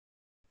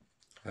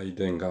How you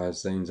doing,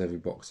 guys? Zane's Every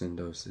Boxing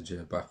Dosage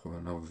here, back with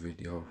another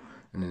video.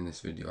 And in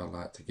this video I'd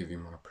like to give you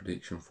my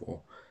prediction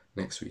for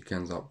next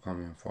weekend's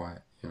upcoming fight.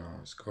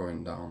 It's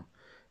going down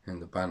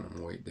in the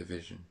bantamweight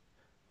division.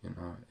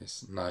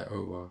 It's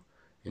NAOYA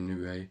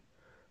INOUE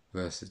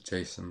versus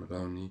Jason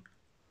Moloney.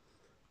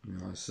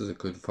 This is a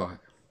good fight.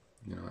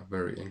 A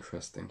very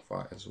interesting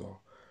fight as well.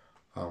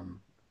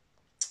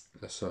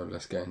 So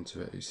let's get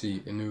into it. You see,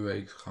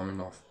 Inoue's coming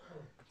off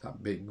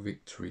that big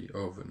victory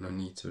over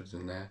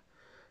NAOYA,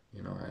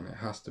 and it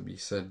has to be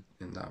said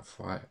in that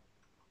fight,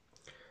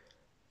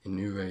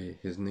 Inoue,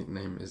 his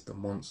nickname is the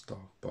Monster,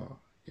 but,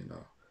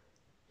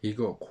 he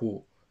got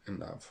caught in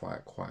that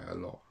fight quite a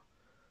lot,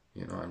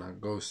 and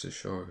that goes to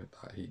show that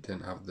he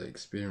didn't have the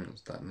experience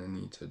that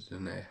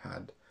NAOYA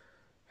had,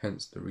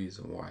 hence the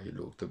reason why he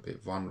looked a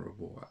bit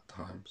vulnerable at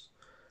times.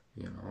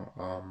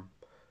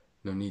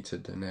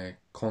 NAOYA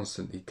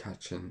constantly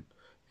catching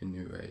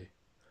Inoue,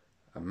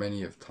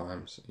 many of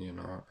times,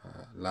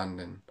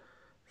 landing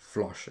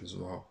flush as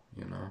well,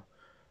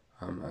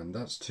 and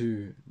that's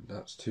to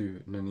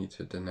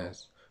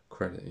NAOYA's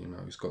credit.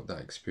 He's got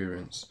that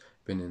experience,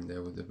 been in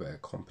there with a better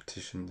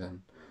competition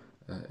than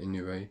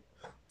Inoue,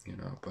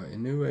 but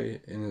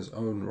Inoue in his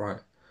own right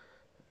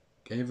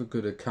gave a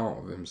good account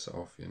of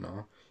himself,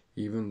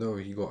 even though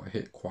he got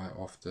hit quite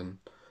often.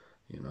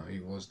 He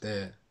was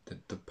there,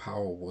 the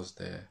power was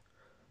there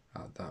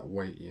at that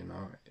weight,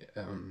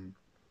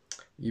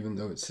 even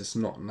though it's just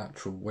not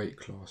natural weight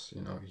class,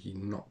 he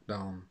knocked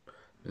down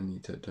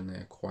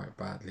NAOYA quite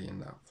badly in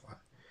that fight,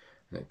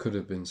 and it could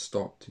have been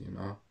stopped,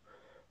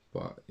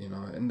 but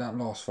in that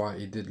last fight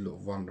he did look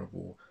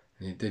vulnerable,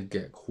 and he did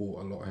get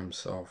caught a lot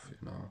himself.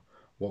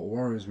 What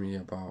worries me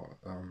about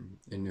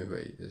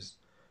Inoue is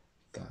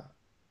that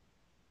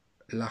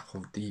lack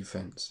of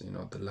defense,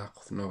 the lack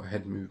of no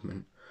head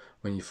movement.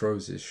 When he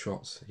throws his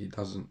shots, he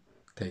doesn't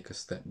take a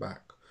step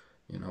back,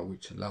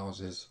 which allows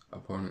his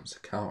opponents to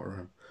counter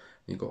him.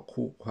 He got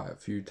caught quite a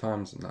few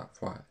times in that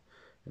fight,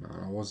 and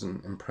I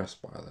wasn't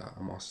impressed by that,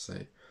 I must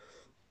say.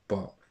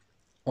 But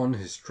on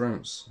his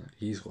strengths,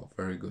 he's got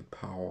very good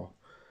power,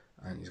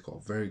 and he's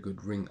got very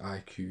good ring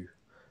IQ,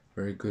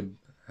 very good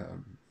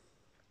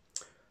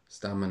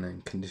stamina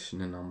and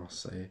conditioning, I must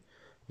say,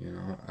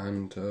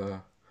 and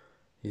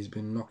he's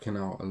been knocking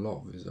out a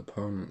lot of his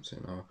opponents.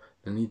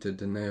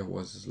 NAOYA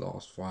was his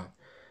last fight,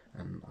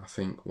 and I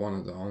think one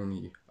of the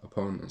only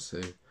opponents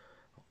to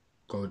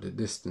go the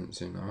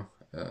distance.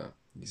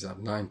 He's had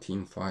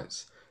 19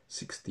 fights,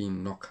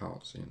 16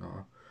 knockouts,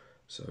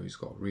 so he's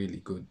got really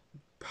good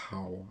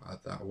power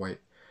at that weight.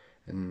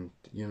 And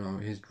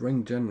his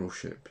ring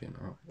generalship,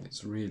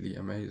 it's really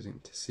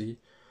amazing to see.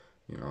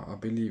 I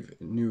believe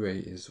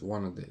Inoue is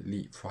one of the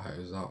elite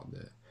fighters out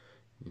there.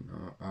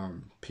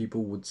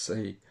 People would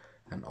say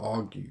and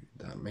argue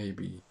that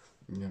maybe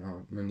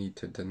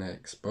NAOYA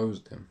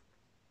exposed him,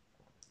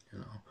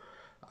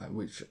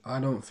 which I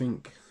don't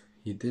think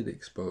he did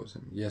expose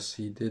him. Yes,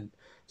 he did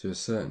to a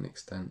certain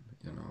extent,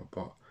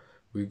 but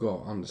we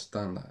got to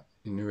understand that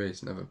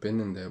Inoue's never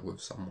been in there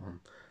with someone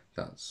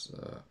that's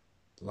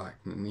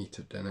like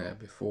NAOYA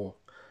before,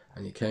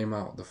 and he came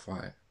out of the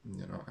fight,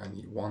 and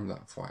he won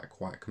that fight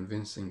quite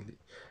convincingly.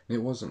 And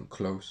it wasn't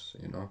close,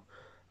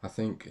 I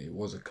think it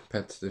was a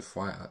competitive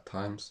fight at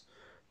times.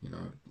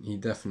 He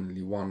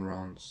definitely won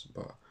rounds,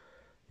 but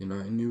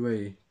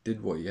Inoue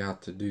did what he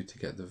had to do to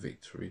get the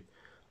victory.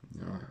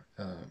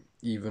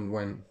 Even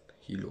when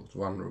he looked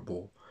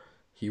vulnerable,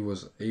 he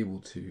was able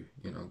to,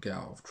 get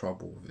out of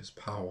trouble with his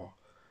power,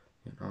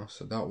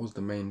 so that was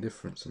the main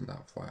difference in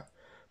that fight.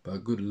 But a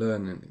good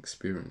learning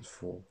experience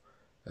for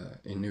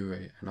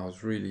Inoue, and I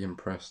was really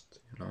impressed,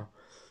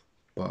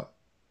 But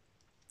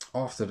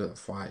after that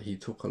fight, he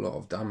took a lot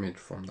of damage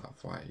from that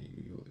fight.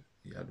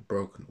 He had a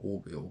broken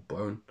orbital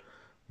bone,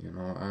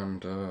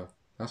 and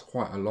that's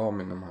quite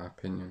alarming in my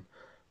opinion.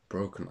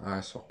 Broken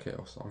eye socket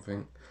or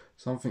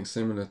something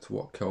similar to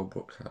what Kell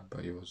Brook had,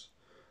 but he was,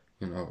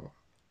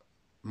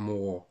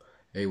 more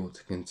able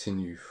to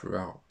continue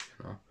throughout.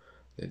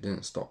 They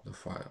didn't stop the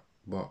fight,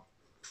 but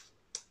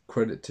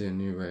credit to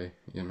Inoue.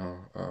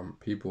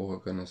 People are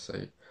gonna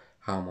say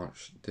how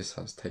much this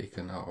has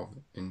taken out of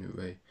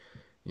Inoue.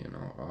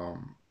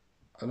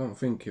 I don't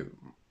think it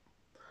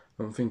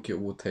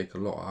will take a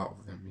lot out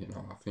of him.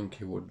 I think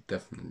he would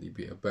definitely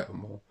be a better,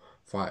 more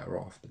fighter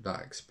after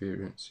that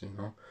experience.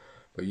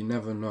 But you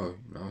never know.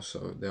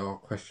 So there are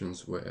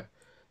questions where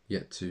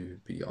yet to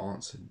be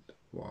answered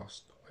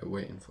whilst we're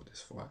waiting for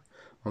this fight.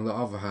 On the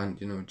other hand,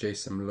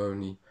 Jason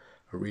Moloney,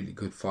 a really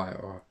good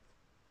fighter.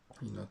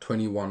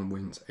 21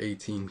 wins,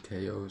 18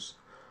 KOs,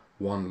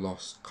 1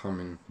 loss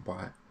coming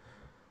by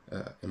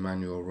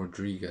Emmanuel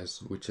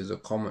Rodriguez, which is a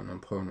common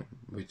opponent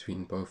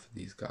between both of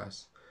these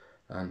guys.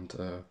 And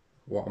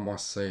what I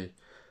must say,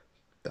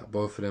 that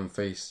both of them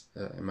faced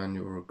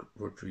Emmanuel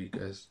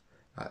Rodriguez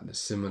at a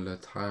similar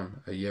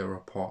time, a year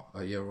apart,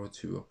 a year or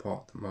two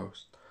apart the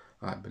most,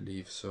 I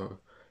believe. So,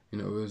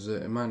 it was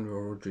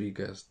Emmanuel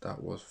Rodriguez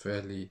that was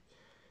fairly,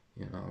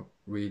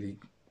 really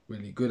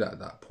good at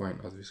that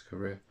point of his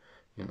career,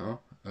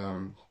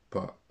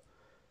 but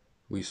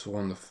we saw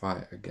in the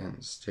fight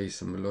against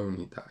Jason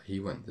Moloney that he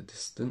went the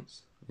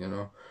distance, you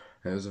know.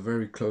 And it was a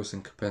very close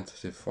and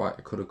competitive fight.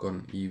 It could have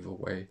gone either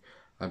way.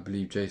 I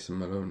believe Jason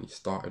Moloney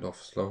started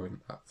off slow in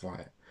that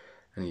fight,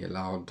 and he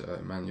allowed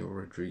Emmanuel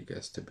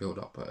Rodriguez to build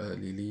up an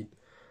early lead,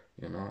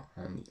 you know.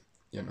 And,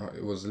 you know,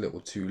 it was a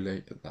little too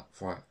late at that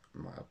fight,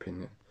 in my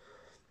opinion.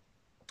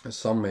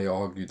 Some may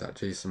argue that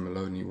Jason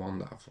Moloney won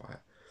that fight.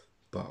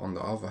 But on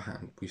the other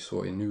hand, we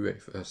saw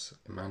Inoue versus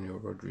Emmanuel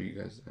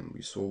Rodriguez, and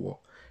we saw what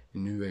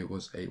Inoue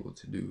was able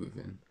to do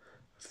within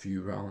a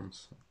few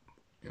rounds,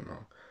 you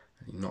know,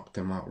 and he knocked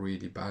him out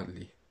really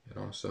badly, you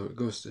know. So it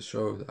goes to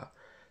show that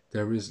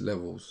there is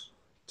levels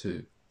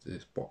to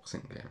this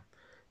boxing game,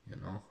 you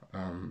know.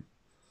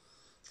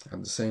 At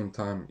the same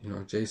time, you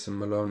know, Jason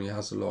Moloney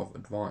has a lot of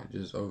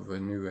advantages over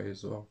Inoue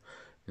as well.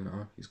 You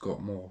know, he's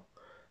got more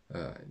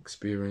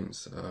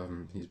experience.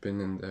 He's been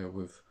in there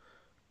with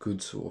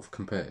good sort of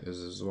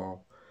competitors as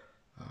well.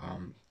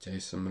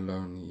 Jason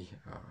Moloney,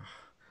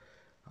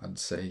 I'd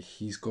say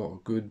he's got a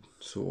good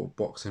sort of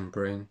boxing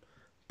brain,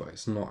 but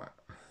it's not,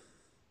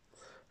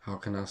 how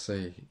can I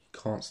say, he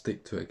can't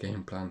stick to a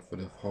game plan for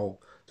the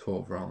whole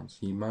 12 rounds.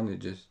 He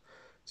manages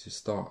to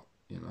start,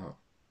 you know,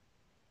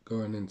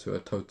 going into a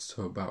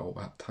toe-to-toe battle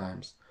at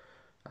times,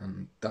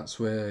 and that's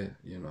where,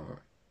 you know,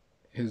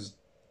 his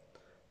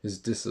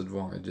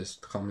disadvantages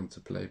come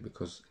into play,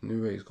 because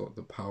Inoue's got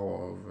the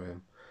power over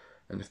him.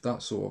 And if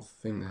that sort of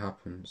thing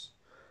happens,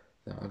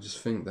 then I just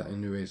think that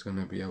Inoue is going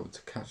to be able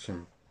to catch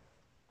him.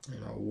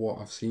 You know, what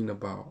I've seen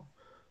about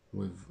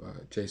with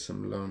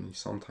Jason Moloney,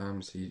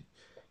 sometimes he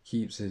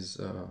keeps his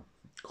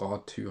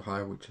guard too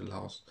high, which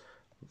allows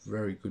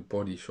very good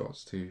body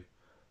shots to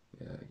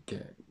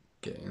get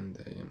in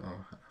there, you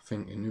know. I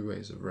think Inoue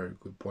is a very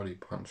good body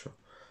puncher.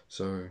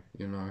 So,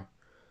 you know,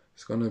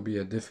 it's going to be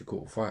a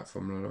difficult fight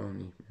for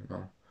Moloney, you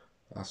know.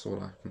 That's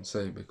all I can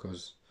say,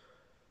 because,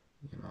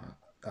 you know,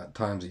 at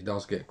times he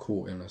does get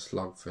caught in a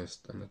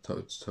slugfest and a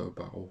toe-to-toe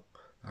battle,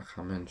 like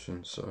I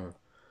mentioned. So,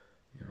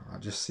 you know, I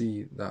just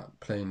see that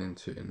playing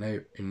into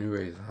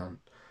Inoue's hand.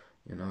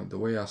 You know, the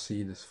way I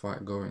see this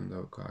fight going,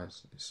 though,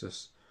 guys, it's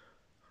just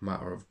a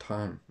matter of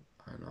time.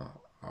 And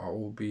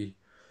I'll be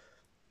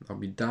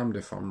damned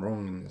if I'm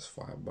wrong in this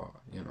fight, but,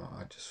 you know,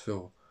 I just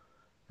feel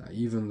that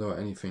even though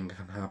anything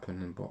can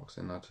happen in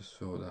boxing, I just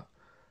feel that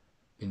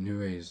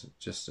Inoue is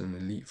just an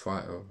elite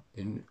fighter.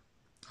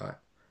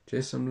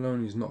 Jason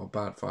Moloney's not a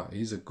bad fighter.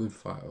 He's a good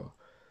fighter,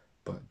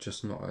 but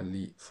just not an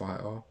elite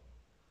fighter.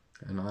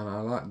 And I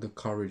like the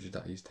courage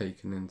that he's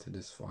taken into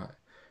this fight,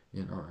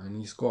 you know. And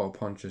he's got a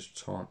puncher's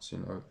chance, you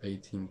know,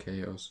 18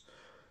 KOs.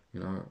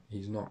 You know,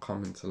 he's not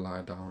coming to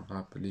lie down,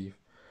 I believe.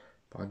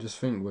 But I just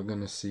think we're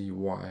going to see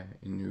why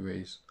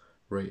Inoue's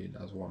rated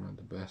as one of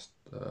the best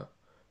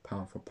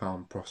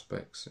pound-for-pound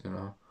prospects, you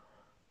know.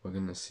 We're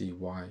going to see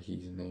why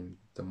he's named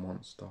the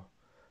monster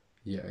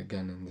yet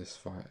again in this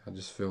fight. I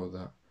just feel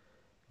that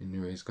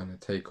Inoue is going to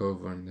take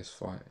over in this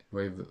fight,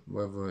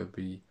 whether it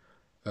be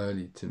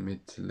early to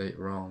mid to late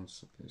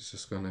rounds. It's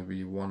just going to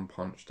be one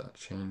punch that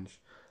changed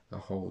the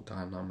whole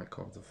dynamic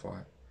of the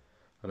fight.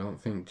 I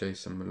don't think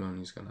Jason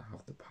Moloney is going to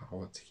have the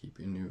power to keep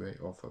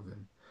Inoue off of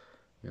him.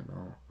 You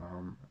know,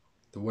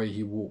 the way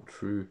he walked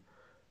through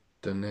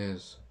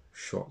Donaire's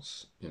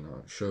shots, you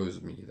know,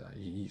 shows me that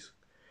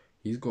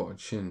he's got a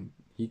chin.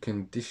 He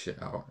can dish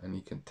it out and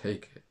he can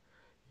take it,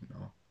 you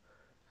know,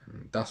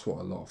 and that's what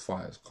a lot of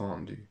fighters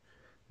can't do.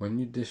 When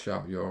you dish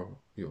out your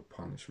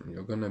punishment,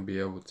 you're going to be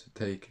able to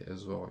take it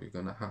as well. You're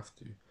going to have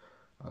to.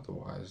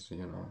 Otherwise, you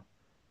know,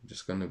 you're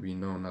just going to be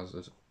known as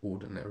an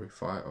ordinary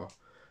fighter.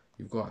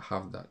 You've got to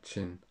have that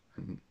chin.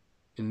 And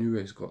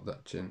Inoue's got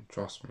that chin,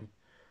 trust me.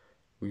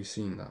 We've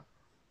seen that.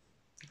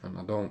 And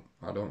I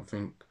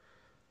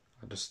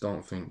just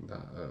don't think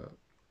that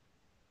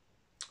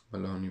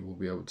Moloney will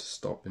be able to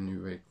stop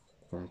Inoue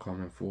from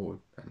coming forward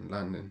and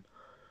landing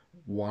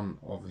one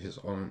of his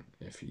own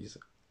if he's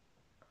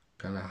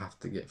gonna have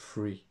to get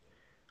free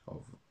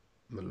of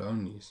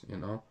Moloney's, you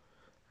know.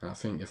 And I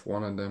think if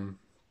one of them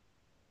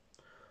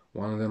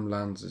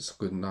lands, it's a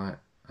good night,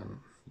 and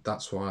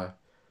that's why I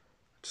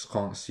just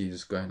can't see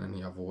this going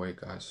any other way,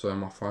 guys. So in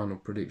my final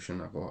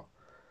prediction, I got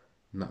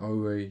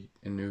NAOYA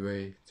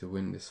INOUE to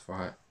win this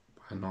fight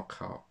by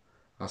knockout.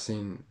 I see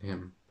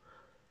him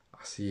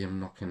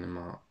knocking him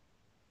out.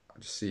 I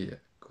just see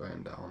it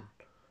going down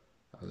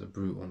as a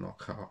brutal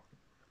knockout,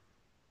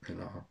 you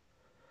know.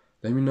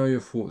 Let me know your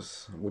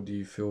thoughts. What do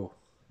you feel?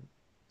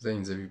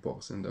 Zane's Heavy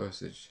Boxing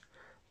Dosage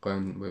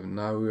going with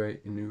NAOYA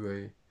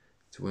INOUE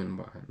to win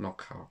by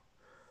knockout,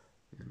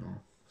 you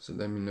know. So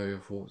let me know your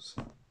thoughts.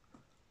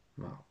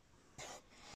 I'm out.